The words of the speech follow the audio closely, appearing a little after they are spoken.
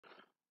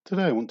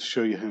Today I want to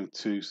show you how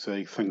to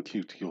say thank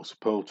you to your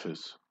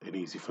supporters in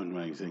Easy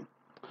Fundraising.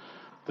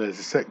 There's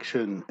a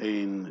section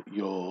in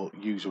your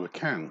user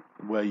account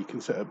where you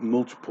can set up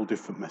multiple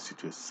different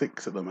messages,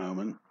 6 at the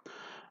moment,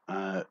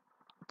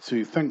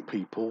 to thank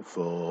people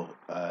for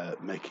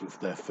making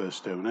their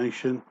first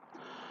donation,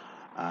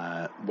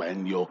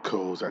 when your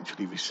cause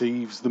actually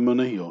receives the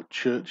money, your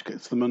church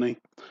gets the money,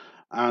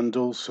 and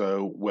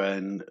also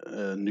when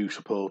a new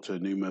supporter, a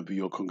new member of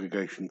your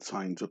congregation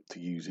signs up to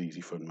use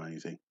Easy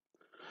Fundraising.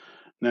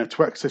 Now,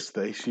 to access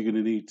this, you're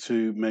going to need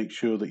to make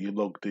sure that you're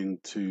logged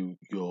into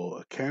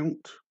your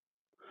account.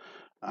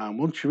 And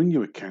once you're in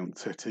your account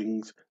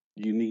settings,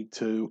 you need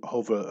to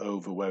hover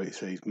over where it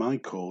says My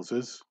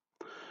Causes.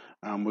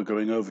 And we're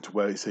going over to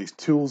where it says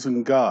Tools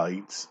and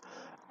Guides.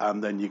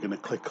 And then you're going to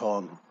click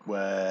on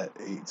where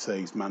it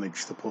says Manage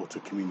Supporter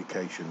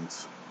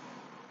Communications.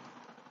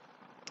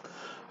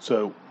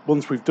 So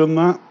once we've done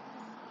that,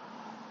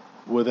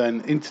 we're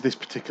then into this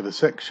particular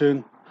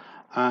section.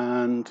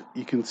 And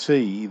you can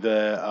see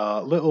there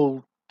are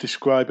little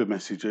describer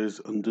messages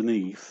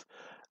underneath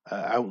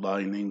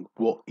outlining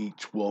what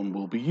each one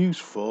will be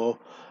used for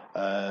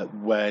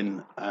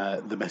when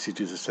the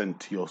messages are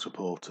sent to your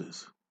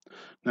supporters.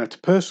 Now, to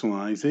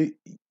personalise it,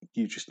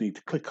 you just need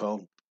to click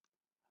on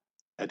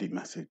Edit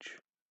Message,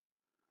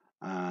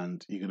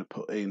 and you're going to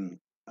put in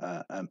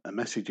a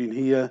message in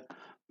here.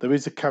 There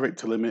is a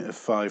character limit of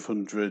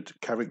 500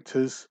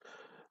 characters.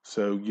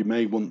 So you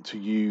may want to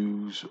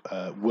use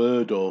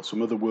Word or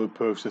some other word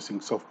processing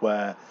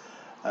software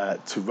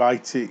to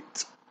write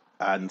it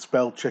and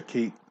spell check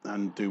it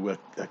and do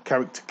a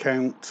character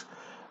count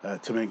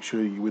to make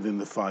sure you're within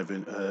the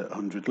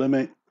 500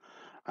 limit.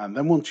 And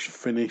then once you're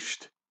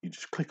finished, you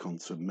just click on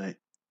Submit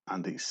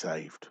and it's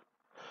saved.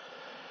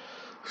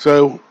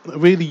 So a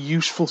really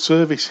useful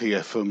service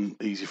here from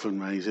Easy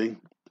Fundraising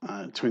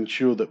to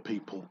ensure that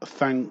people are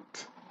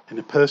thanked in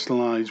a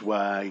personalised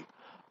way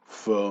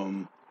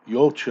from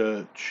your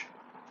church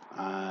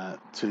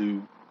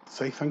to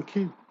say thank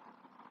you.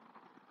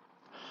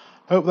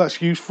 Hope that's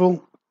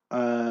useful.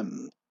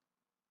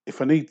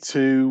 If I need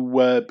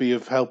to be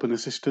of help and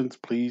assistance,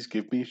 please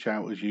give me a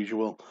shout as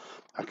usual.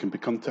 I can be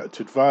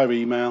contacted via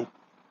email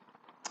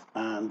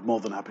and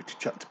more than happy to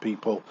chat to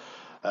people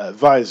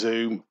via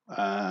Zoom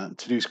to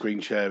do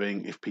screen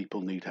sharing if people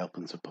need help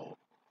and support.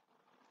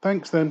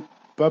 Thanks then.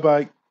 Bye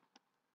bye.